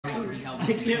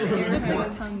I can't remember.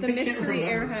 The mystery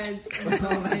airheads.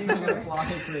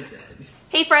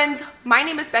 Hey friends, my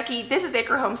name is Becky. This is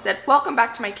Acre Homestead. Welcome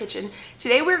back to my kitchen.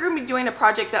 Today we're going to be doing a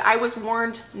project that I was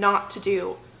warned not to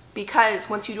do, because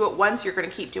once you do it once, you're going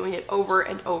to keep doing it over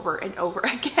and over and over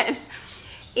again.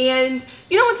 And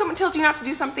you know when someone tells you not to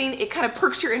do something, it kind of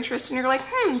perks your interest and you're like,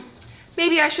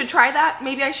 maybe I should try that.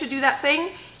 Maybe I should do that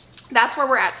thing. That's where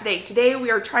we're at today. Today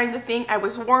we are trying the thing I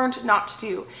was warned not to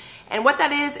do. And what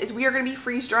that is we are going to be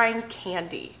freeze drying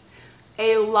candy.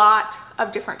 A lot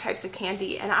of different types of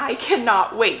candy, and I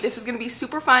cannot wait. This is going to be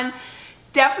super fun.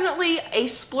 Definitely a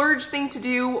splurge thing to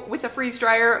do with a freeze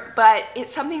dryer, but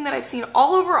it's something that I've seen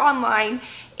all over online,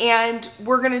 and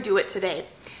we're going to do it today.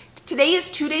 Today is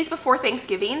 2 days before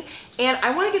Thanksgiving, and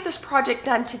I want to get this project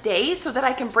done today so that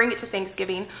I can bring it to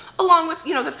Thanksgiving, along with,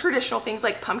 you know, the traditional things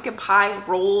like pumpkin pie,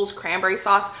 rolls, cranberry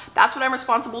sauce. That's what I'm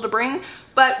responsible to bring,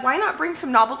 but why not bring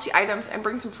some novelty items and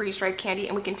bring some freeze-dried candy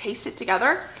and we can taste it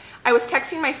together? I was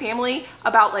texting my family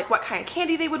about like what kind of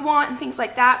candy they would want and things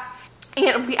like that.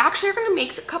 And we actually are going to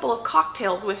make a couple of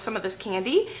cocktails with some of this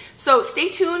candy. So stay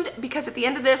tuned, because at the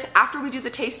end of this, after we do the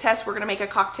taste test, we're going to make a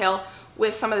cocktail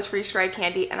with some of this freeze-dried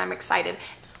candy, and I'm excited.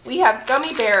 We have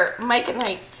Gummy Bear, Mike and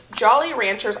Ike's, Jolly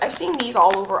Ranchers. I've seen these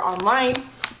all over online.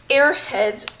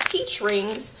 Airheads, Peach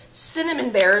Rings,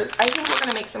 Cinnamon Bears. I think we're going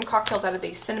to make some cocktails out of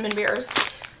these Cinnamon Bears.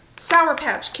 Sour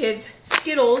Patch Kids,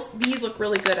 Skittles. These look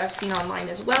really good. I've seen online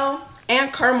as well.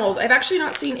 And caramels. I've actually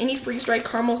not seen any freeze-dried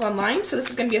caramels online, so this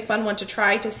is going to be a fun one to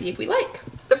try to see if we like.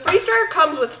 The freeze dryer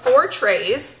comes with 4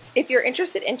 trays. If you're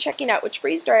interested in checking out which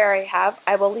freeze dryer I have,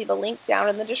 I will leave a link down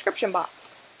in the description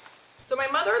box. So my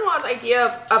mother-in-law's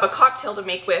idea of a cocktail to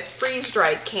make with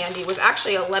freeze-dried candy was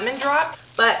actually a lemon drop,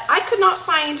 but I could not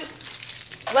find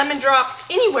lemon drops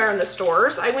anywhere in the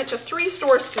stores. I went to 3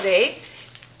 stores today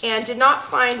and did not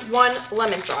find one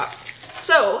lemon drop.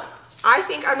 So I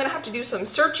think I'm gonna have to do some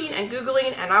searching and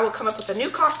Googling, and I will come up with a new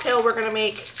cocktail we're gonna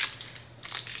make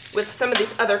with some of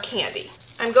these other candy.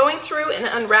 I'm going through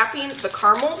and unwrapping the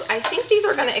caramels. I think these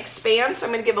are gonna expand, so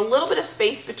I'm gonna give a little bit of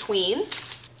space between.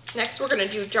 Next, we're gonna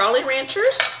do Jolly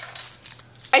Ranchers.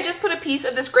 I just put a piece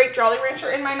of this grape Jolly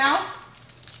Rancher in my mouth,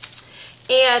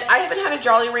 and I haven't had a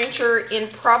Jolly Rancher in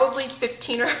probably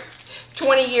 15 or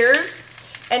 20 years.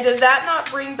 And does that not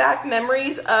bring back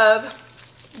memories of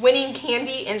winning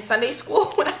candy in Sunday school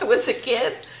when I was a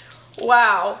kid?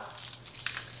 Wow.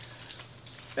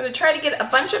 I'm going to try to get a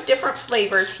bunch of different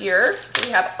flavors here. So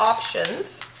we have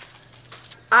options.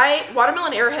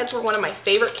 Watermelon Airheads were one of my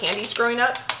favorite candies growing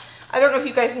up. I don't know if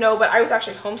you guys know, but I was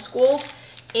actually homeschooled,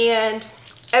 and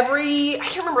I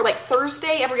can't remember, like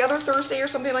Thursday, every other Thursday or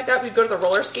something like that, we'd go to the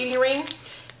roller skating ring,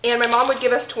 and my mom would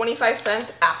give us 25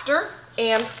 cents after,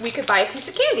 and we could buy a piece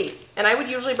of candy. And I would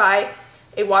usually buy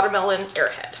a watermelon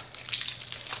Airhead.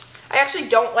 I actually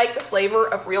don't like the flavor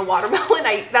of real watermelon.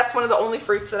 That's one of the only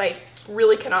fruits that I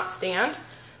really cannot stand.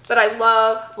 But I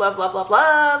love, love, love, love,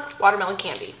 love watermelon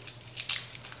candy.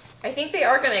 I think they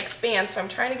are going to expand, so I'm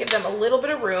trying to give them a little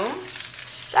bit of room.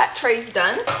 That tray's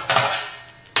done.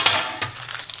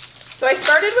 So I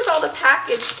started with all the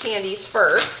packaged candies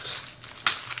first.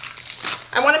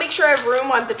 I want to make sure I have room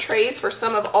on the trays for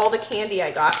some of all the candy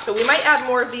I got. So we might add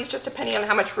more of these just depending on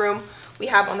how much room we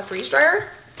have on the freeze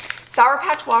dryer. Sour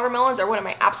Patch watermelons are one of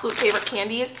my absolute favorite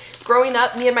candies. Growing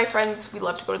up, me and my friends, we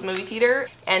love to go to the movie theater,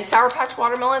 and Sour Patch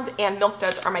watermelons and Milk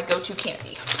Duds are my go-to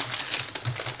candy.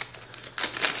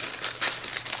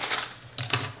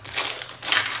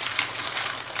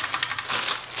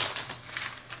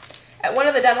 At one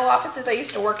of the dental offices I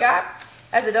used to work at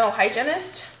as a dental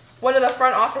hygienist, one of the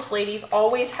front office ladies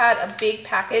always had a big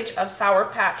package of Sour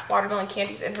Patch watermelon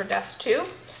candies in her desk too,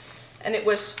 and it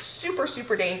was super,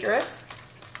 super dangerous.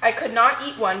 I could not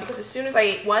eat one, because as soon as I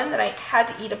ate one, then I had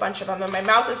to eat a bunch of them, and my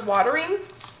mouth is watering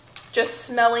just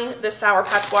smelling the Sour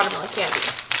Patch watermelon candy.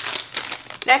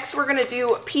 Next, we're gonna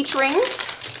do Peach Rings.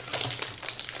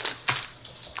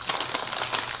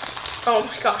 Oh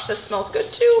my gosh, this smells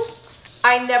good too.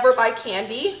 I never buy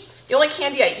candy. The only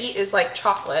candy I eat is like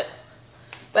chocolate,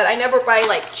 but I never buy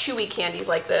like chewy candies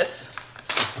like this.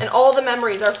 And all the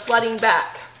memories are flooding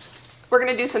back. We're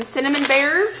gonna do some Cinnamon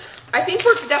Bears. I think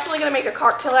we're definitely gonna make a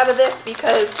cocktail out of this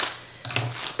because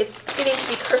it's getting to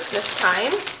be Christmas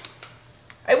time.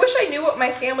 I wish I knew what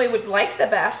my family would like the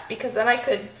best, because then I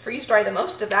could freeze dry the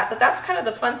most of that, but that's kind of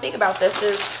the fun thing about this,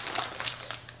 is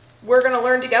we're gonna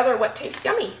learn together what tastes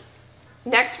yummy.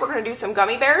 Next, we're gonna do some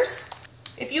Gummy Bears.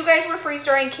 If you guys were freeze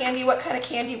drying candy, what kind of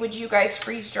candy would you guys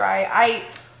freeze dry?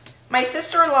 My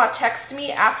sister-in-law texted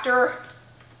me after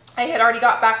I had already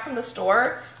got back from the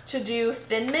store to do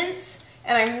Thin Mints,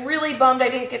 And I'm really bummed I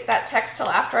didn't get that text till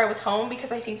after I was home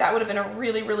because I think that would have been a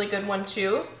really, really good one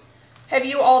too. Have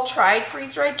you all tried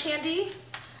freeze-dried candy?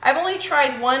 I've only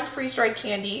tried one freeze-dried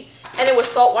candy, and it was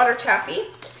saltwater taffy.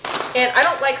 And I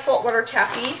don't like saltwater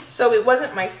taffy, so it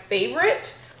wasn't my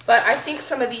favorite, but I think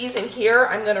some of these in here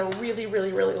I'm gonna really,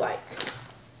 really, really like.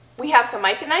 We have some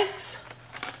Mike and Ike's.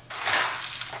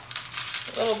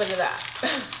 A little bit of that.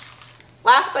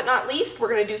 Last but not least, we're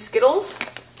gonna do Skittles.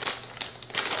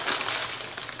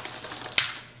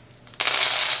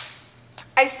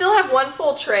 I still have one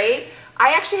full tray.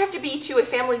 I actually have to be to a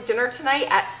family dinner tonight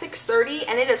at 6:30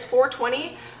 and it is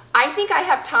 4:20. I think I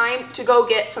have time to go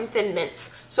get some Thin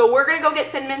Mints. So we're gonna go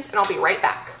get Thin Mints and I'll be right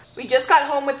back. We just got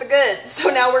home with the goods, so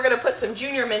now we're gonna put some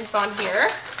Junior Mints on here.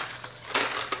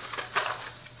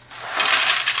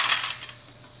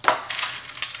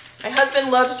 My husband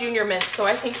loves Junior Mints, so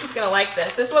I think he's gonna like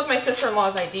this. This was my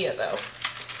sister-in-law's idea though.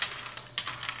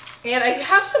 And I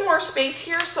have some more space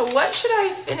here, so what should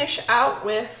I finish out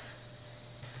with?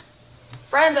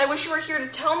 Friends, I wish you were here to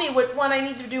tell me what one I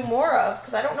need to do more of,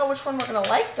 because I don't know which one we're gonna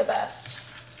like the best.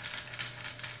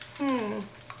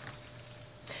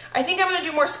 I think I'm gonna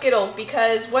do more Skittles,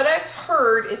 because what I've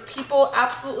heard is people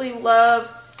absolutely love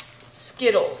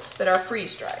Skittles that are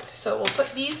freeze-dried. So we'll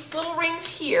put these little rings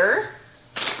here,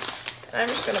 and I'm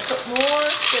just gonna put more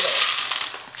Skittles.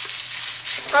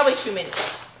 Probably too many.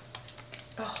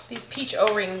 Oh, these peach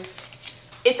O-rings.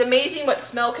 It's amazing what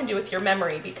smell can do with your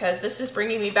memory, because this is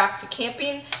bringing me back to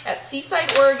camping at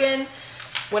Seaside, Oregon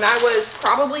when I was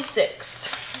probably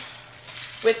 6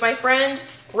 with my friend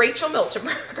Rachel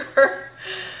Miltenberger.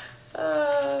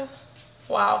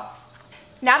 Wow.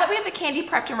 Now that we have the candy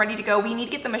prepped and ready to go, we need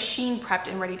to get the machine prepped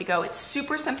and ready to go. It's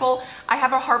super simple. I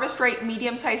have a Harvest Right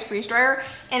medium-sized freeze dryer,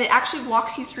 and it actually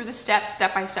walks you through the steps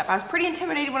step by step. I was pretty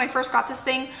intimidated when I first got this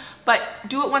thing, but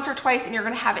do it once or twice and you're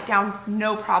gonna have it down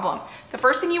no problem. The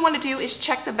first thing you wanna do is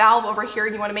check the valve over here,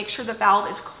 and you wanna make sure the valve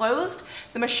is closed.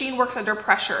 The machine works under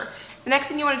pressure. The next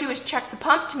thing you wanna do is check the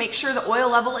pump to make sure the oil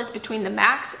level is between the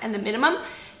max and the minimum.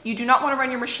 You do not wanna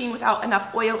run your machine without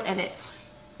enough oil in it.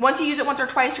 Once you use it once or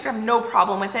twice, you're gonna have no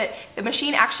problem with it. The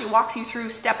machine actually walks you through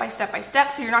step by step by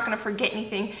step, so you're not gonna forget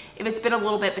anything if it's been a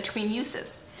little bit between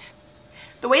uses.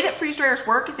 The way that freeze dryers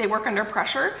work is they work under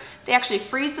pressure. They actually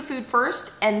freeze the food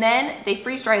first, and then they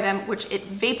freeze dry them, which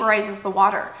it vaporizes the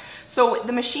water. So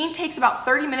the machine takes about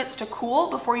 30 minutes to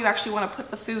cool before you actually wanna put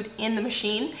the food in the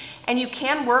machine. And you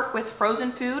can work with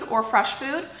frozen food or fresh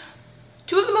food.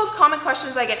 Two of the most common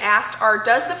questions I get asked are,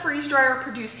 does the freeze dryer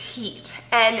produce heat?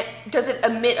 And does it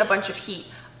emit a bunch of heat?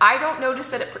 I don't notice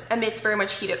that it emits very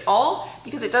much heat at all,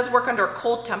 because it does work under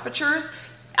cold temperatures.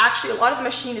 Actually, a lot of the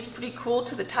machine is pretty cool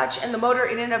to the touch, and the motor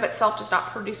in and of itself does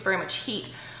not produce very much heat.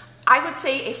 I would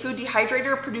say a food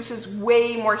dehydrator produces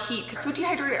way more heat, because food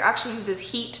dehydrator actually uses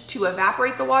heat to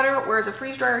evaporate the water, whereas a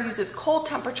freeze dryer uses cold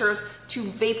temperatures to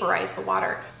vaporize the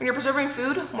water. When you're preserving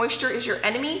food, moisture is your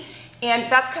enemy.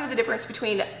 And that's kind of the difference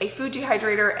between a food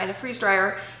dehydrator and a freeze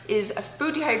dryer. Is a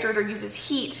food dehydrator uses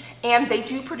heat, and they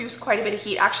do produce quite a bit of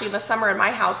heat. Actually, in the summer in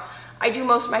my house, I do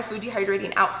most of my food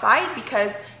dehydrating outside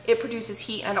because it produces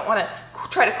heat, and I don't want to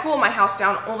try to cool my house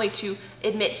down only to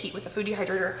emit heat with a food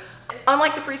dehydrator.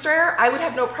 Unlike the freeze dryer, I would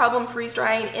have no problem freeze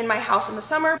drying in my house in the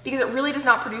summer because it really does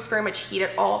not produce very much heat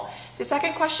at all. The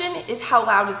second question is, how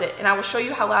loud is it? And I will show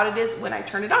you how loud it is when I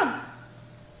turn it on.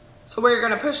 So we're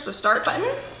going to push the start button.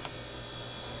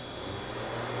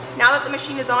 Now that the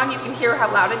machine is on, you can hear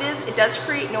how loud it is. It does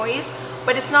create noise,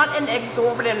 but it's not an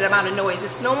exorbitant amount of noise.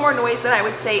 It's no more noise than I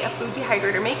would say a food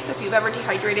dehydrator makes. So if you've ever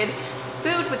dehydrated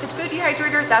food with a food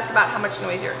dehydrator, that's about how much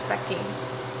noise you're expecting.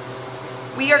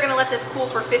 We are gonna let this cool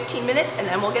for 15 minutes and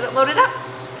then we'll get it loaded up.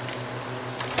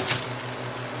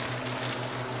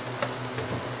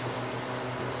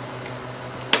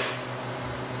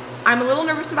 I'm a little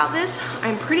nervous about this.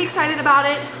 I'm pretty excited about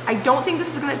it. I don't think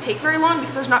this is gonna take very long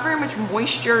because there's not very much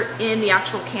moisture in the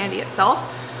actual candy itself.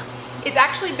 It's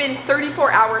actually been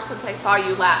 34 hours since I saw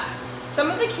you last. Some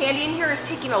of the candy in here is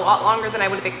taking a lot longer than I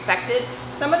would have expected.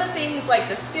 Some of the things like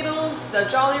the Skittles, the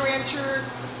Jolly Ranchers,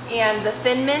 and the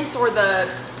Thin Mints, or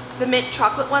the mint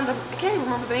chocolate ones, I can't even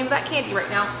remember the name of that candy right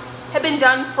now, have been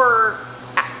done for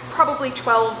probably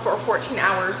 12 or 14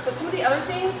 hours. But some of the other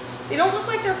things, they don't look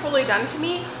like they're fully done to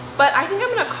me. But I think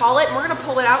I'm gonna call it, and we're gonna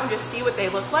pull it out and just see what they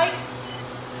look like.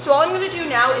 So all I'm gonna do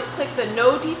now is click the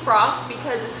no defrost,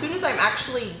 because as soon as I'm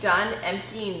actually done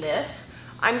emptying this,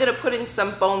 I'm gonna put in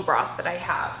some bone broth that I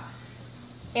have.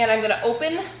 And I'm gonna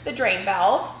open the drain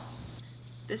valve.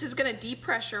 This is gonna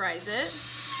depressurize it.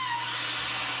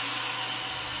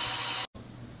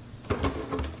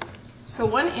 So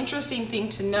one interesting thing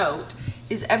to note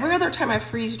is every other time I've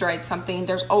freeze-dried something,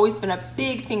 there's always been a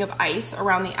big thing of ice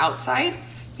around the outside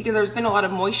because there's been a lot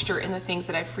of moisture in the things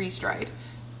that I've freeze-dried.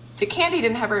 The candy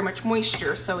didn't have very much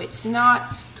moisture, so it's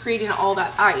not creating all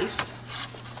that ice.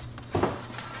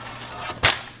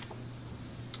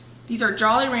 These are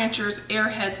Jolly Ranchers,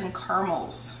 Airheads, and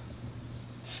Caramels.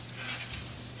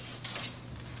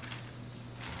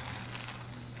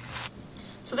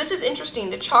 So this is interesting.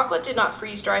 The chocolate did not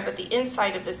freeze dry, but the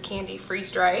inside of this candy freeze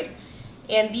dried.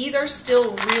 And these are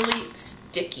still really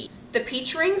sticky. The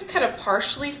peach rings kind of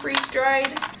partially freeze dried.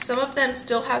 Some of them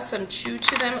still have some chew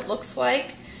to them, it looks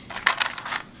like.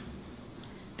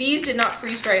 These did not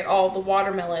freeze dry at all. The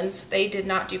watermelons, they did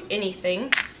not do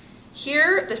anything.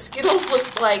 Here, the Skittles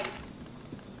look like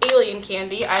alien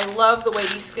candy. I love the way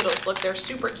these Skittles look. They're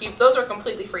super cute. Those are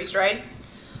completely freeze dried.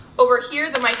 Over here,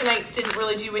 the Myconites didn't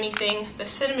really do anything. The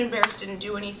Cinnamon Bears didn't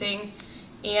do anything.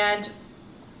 And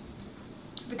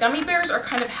the Gummy Bears are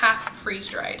kind of half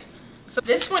freeze-dried. So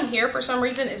this one here, for some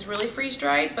reason, is really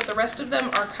freeze-dried, but the rest of them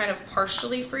are kind of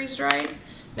partially freeze-dried.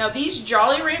 Now these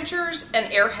Jolly Ranchers and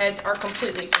Airheads are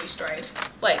completely freeze-dried.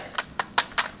 Like,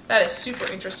 that is super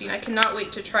interesting. I cannot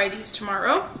wait to try these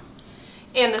tomorrow.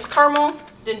 And this caramel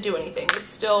didn't do anything.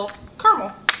 It's still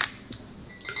caramel.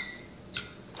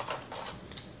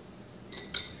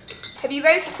 Have you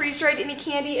guys freeze-dried any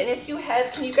candy? And if you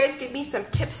have, can you guys give me some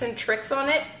tips and tricks on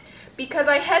it? Because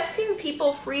I have seen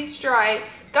people freeze-dry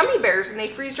gummy bears and they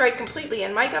freeze-dried completely,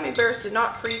 and my gummy bears did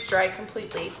not freeze-dry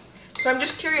completely. So I'm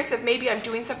just curious if maybe I'm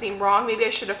doing something wrong. Maybe I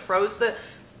should have froze the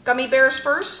gummy bears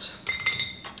first.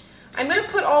 I'm going to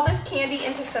put all this candy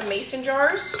into some mason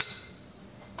jars.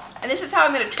 And this is how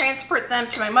I'm going to transport them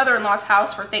to my mother-in-law's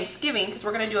house for Thanksgiving, because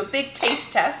we're going to do a big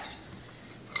taste test.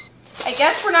 I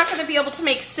guess we're not going to be able to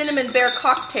make cinnamon bear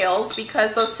cocktails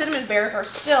because those cinnamon bears are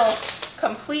still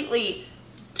completely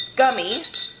gummy.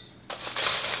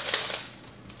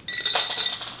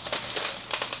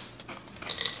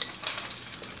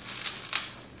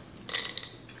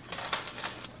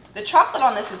 The chocolate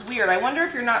on this is weird. I wonder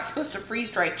if you're not supposed to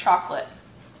freeze-dry chocolate.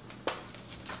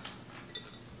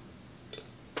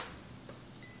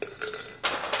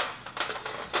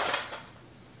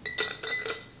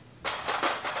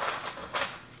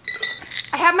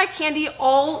 I have my candy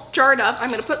all jarred up. I'm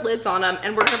going to put lids on them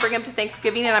and we're going to bring them to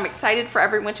Thanksgiving, and I'm excited for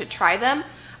everyone to try them.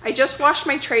 I just washed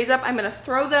my trays up. I'm going to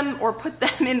throw them or put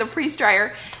them in the freeze dryer,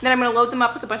 and then I'm going to load them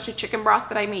up with a bunch of chicken broth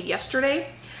that I made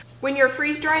yesterday. When you're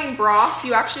freeze drying broth,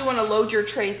 you actually want to load your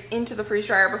trays into the freeze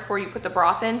dryer before you put the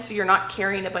broth in, so you're not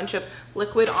carrying a bunch of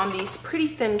liquid on these pretty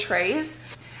thin trays.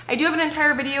 I do have an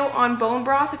entire video on bone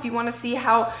broth if you want to see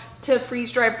how to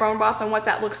freeze dry bone broth and what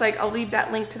that looks like. I'll leave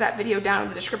that link to that video down in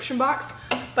the description box.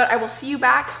 But I will see you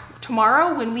back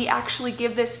tomorrow when we actually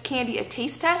give this candy a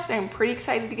taste test, and I'm pretty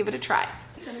excited to give it a try.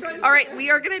 All right, we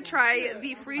are going to try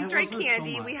the freeze-dried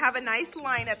candy. We have a nice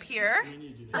lineup here.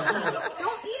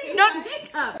 Don't eat it. No,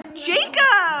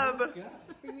 Jacob!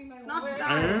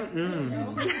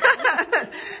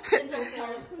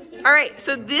 All right,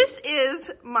 so this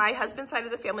is my husband's side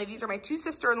of the family. These are my two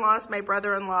sister-in-laws, my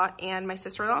brother-in-law, and my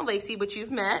sister-in-law, Lacey, which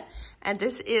you've met. And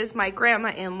this is my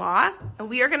grandma-in-law. And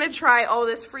we are going to try all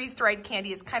this freeze-dried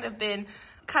candy. It's kind of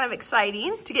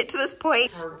exciting to get to this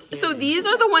point. So these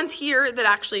are the ones here that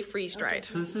actually freeze-dried.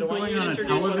 So why don't you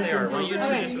introduce what they are?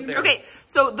 Okay,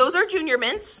 so those are Junior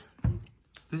Mints,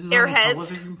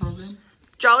 Airheads,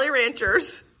 Jolly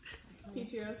Ranchers,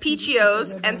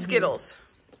 Peachios, and Skittles.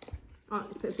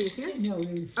 Put these here? No.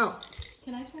 Oh.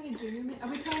 Can I try a Junior Mint? Are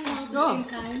we trying them all at the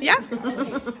same time? Yeah.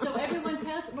 Okay, so everyone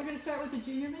has, we're going to start with the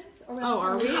Junior Mints? Or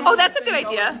Are we? Oh, that's a good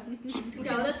idea.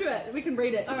 Yeah, let's do it. We can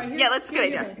rate it. All right, Yeah, that's a good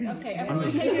idea. Mints. Okay,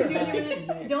 everyone take a Junior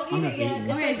Mint. Don't eat it yet.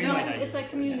 Okay, don't. It's like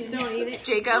communion. Don't eat it.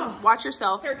 Jacob, watch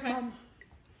yourself. Here,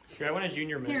 I want a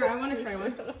Junior Mint. Here, I want to try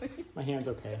one. My hand's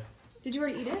okay. Did you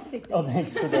already eat it? Oh,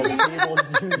 thanks for that table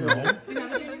Junior Mint. Do you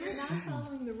have a Junior Mint? Not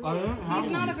following the rules.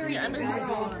 He's not a very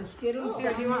good Skittles.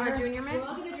 Here, do you want our Junior Mint? We're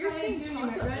all going to try a Junior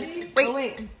Mint. Ready? Oh,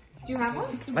 wait. Do you have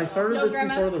one? I started this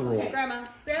before the rule. Grandma.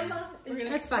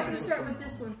 That's fine. We're going to start with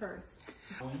this one first.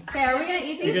 Okay, are we going to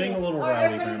eat these? You're getting a little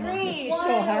rowdy, Grandma. It's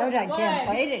so hard I can't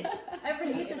bite it.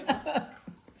 Everybody eat this.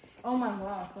 Oh my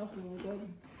gosh, that's really good.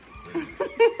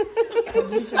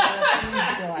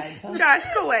 Josh,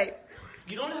 go away.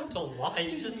 You don't have to lie.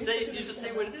 You just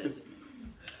say what it is.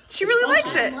 She really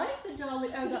likes I it. like the Jolly,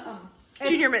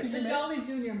 Junior Mints. the Jolly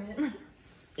Junior Mint.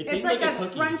 It It's tastes like a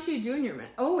cookie. crunchy Junior Mint.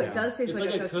 Oh, it does taste It's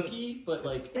like a cookie, but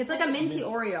like It's like a minty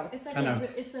Oreo. It's like I know.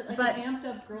 like But- an amped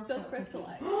up Girl Scout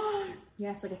crystallized.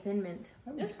 Yes, like a thin mint.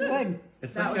 It's good.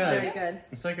 It's That like was a, very good.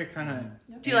 It's like a kind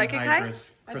of. Do you like it, Kai?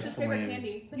 That's his favorite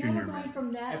candy. But now we're going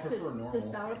from that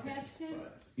to Sour Patch Kids.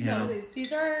 Yeah. No,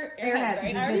 these are Airheads,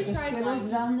 right? I already tried Skittles one.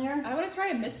 down there? I want to try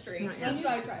a mystery. That's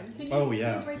what I tried. Can you, Oh, can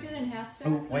yeah. you break it in half, sir?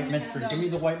 Oh, white mystery. Give me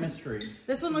the white mystery.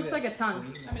 This one looks like a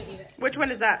tongue. I'm gonna eat it. Which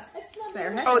one is that? It's not The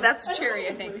Airhead? Oh, that's cherry,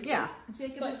 I think. Yeah.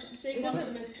 Jacob, But Jake wants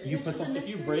a mystery. You put the If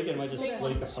you break it, it might just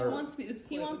flake He apart. wants me to split.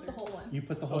 He wants the whole one. you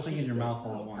put the whole thing in she's your doing mouth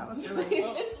all at That once. was really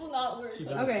This will not work. She's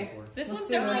done this Okay. before. This Let's one's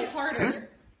do definitely this. harder.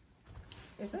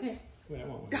 Is it? Wait, I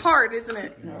want one. Hard, isn't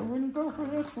it? I wouldn't go for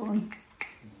this one.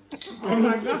 Oh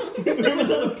my god.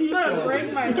 Grandma's on the peach I'm gonna over break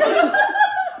there. my nose.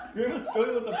 Grandma's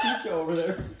going with the peach over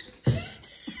there.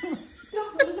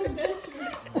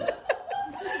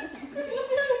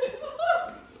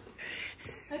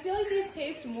 I feel like these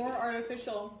taste more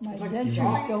artificial. My like dentures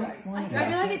chalk. don't want I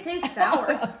feel like it tastes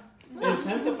sour. It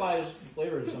intensifies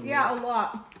flavors. Something. Yeah, a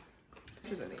lot.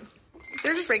 Which are these?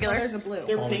 They're just Oh, regular. there's a blue.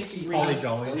 They're pink and green. Holly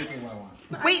Jolly.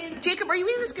 Wait, Jacob, are you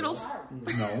eating the Skittles?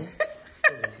 No.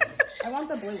 I want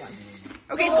the blue one.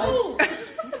 Okay, so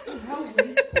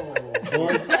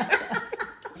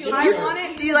I want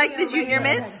it. do you like the junior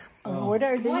mints? What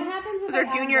are these? What happens if Those are I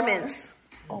add junior water? mints.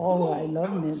 Oh, I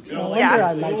love mint. No Yeah. wonder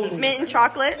I like these. Mint and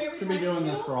chocolate. Should be doing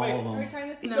this for all of Are we them. trying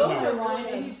this? No. Those are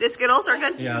random. The Skittles are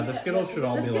good. Yeah, the Skittles should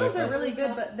all The be like Skittles are that. really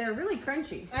good, but they're really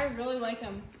crunchy. I really like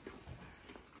them.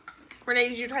 Renee,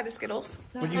 did you try the Skittles?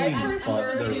 What do you I mean? prefer- But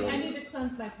they're I really, need to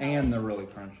cleanse my palate. and they're really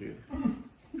crunchy.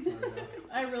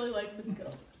 I really like the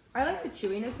Skittles. I like the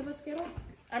chewiness of the Skittle.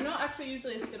 I'm not actually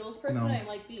usually a Skittles person. No. I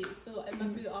like these, so it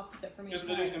must be the opposite for me. This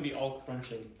video's gonna be all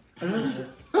crunching. ASMR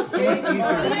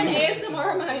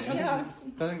mic, yeah.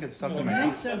 Doesn't get stuck in my mouth.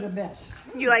 Mints are the best.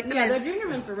 You like the Yeah, the mints? junior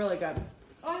mints are really good.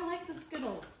 Oh, I like the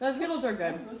Skittles. The Skittles are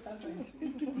good. The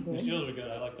Skittles are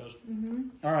good. I like those.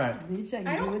 All right. These I I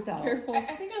can do don't- without. Careful. I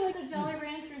think I like the Jolly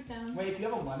Ranchers down. Wait, if you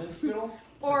have a lemon Skittle,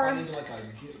 Or- I need like a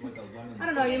lemon. I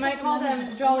don't know, you might call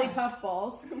them Jolly Puff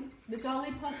Balls. The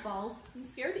Jolly Puff Balls. I'm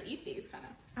scared to eat these, kind of.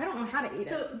 I don't know how to eat it.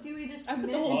 So, do we just I put the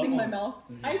commit? whole thing in my mouth.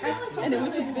 I feel like And it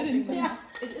was a bit intense. Yeah.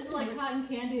 It's like cotton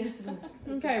candy or something.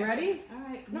 Okay, ready?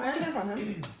 Alright. No, I already have one,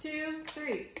 huh? 2,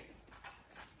 3.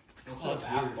 It's just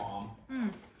F bomb.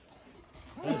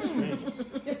 That's strange.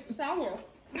 It's sour.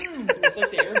 It's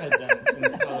like the Airheads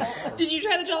then. Did you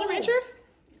try the Jolly Rancher?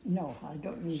 No, I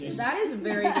don't need it. That is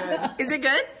very good. Is it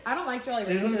good? I don't like Jolly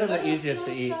These ones are Ranchers. the easiest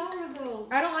to so eat. sour though.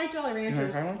 I don't like Jolly You want to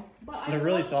Ranchers. try one? But I They're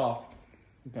really love- soft.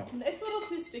 Okay. It's a little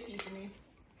too sticky for me.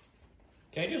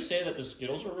 Can I just say that the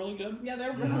Skittles are really good? Yeah,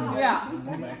 they're really good. Yeah.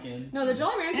 Go back in. No, the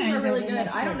Jolly Ranchers are really good.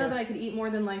 I don't know that I could eat more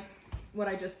than like what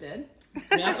I just did.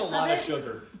 I mean, that's a lot of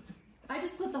sugar. I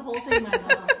just put the whole thing in my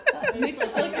mouth. It makes it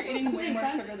feel like you're eating way more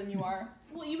sugar than you are.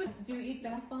 Well, you would. Do you eat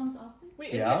bath bombs often?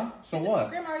 Wait, Yeah? So what?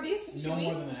 Grandma, are these No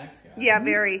more chewy? than an X guy. Yeah,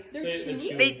 very. They're They're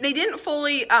chewy? chewy. They didn't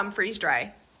fully freeze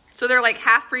dry. So they're like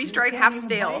half freeze dried, half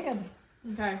stale.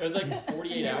 Okay. It was like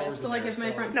 48 hours. So in like there, if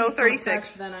my front No, teeth don't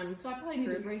 36. touch, then I'm So I probably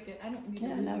need to break it. I don't need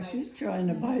Yeah, to. now she's trying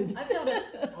to bite it.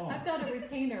 I've got a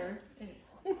retainer.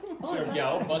 So, yeah,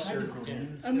 I'll bust your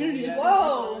I'm gonna use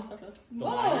Whoa! the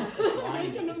lime. It's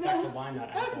lime. It's back to lime,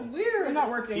 not That's apple. weird. I'm not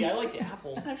working. See, I like the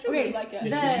apple. I actually Okay, really like it.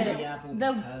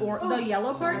 the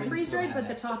yellow part freeze dried, but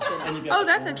the top And didn't. you've got Oh, the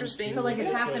that's orange interesting. too. So, like, it's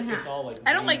half and it's half. all, like,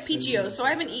 I don't like green, Peachios, so I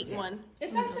haven't eaten one.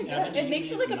 It's actually Yeah, good. but It makes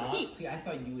it you like a not. peep. See, I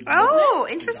thought you would. Oh,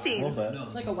 A interesting. little bit. No,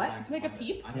 Like a what? Like a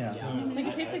peep? Yeah. Like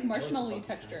it tastes like marshmallowy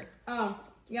texture. Oh,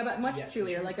 yeah, but much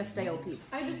chewier, like a stale peep.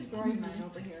 I destroyed mine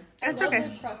over here. That's I love okay.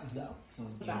 the crust though.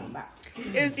 Back.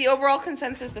 Is the overall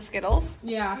consensus the Skittles?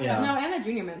 Yeah. Yeah. No, and the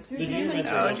junior mints. The junior mints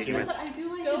Oh, are good junior too. mints. But I do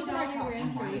like Those the are Jolly my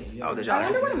Ranchers. Oh, the I Jolly.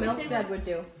 wonder what a milk dud would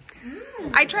do.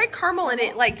 I tried caramel and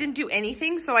it like didn't do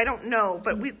anything, so I don't know.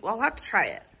 But I'll have to try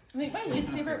it. I think my least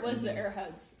favorite was the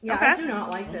Airheads. Yeah, Okay. I do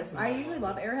not like this. I usually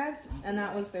love Airheads, and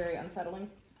that was very unsettling.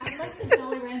 I like the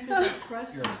Jolly Ranchers like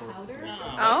crushed in powder.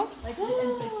 Oh, Like and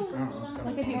it's like sprinkled on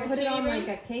Like if you put it on like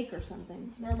a cake or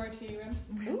something. Or martini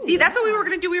rim. see, that's what we were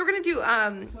gonna do. We were gonna do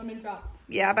Lemon drop.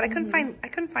 yeah, but I couldn't find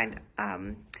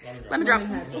lemon drops,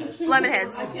 Heads. lemon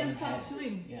heads. I can't stop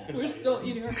chewing. Yeah. We're still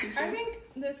eating our pizza. I think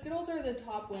the Skittles are the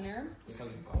top winner. It's like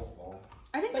a golf ball.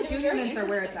 I think But the it was junior very mints are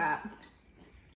where it's at.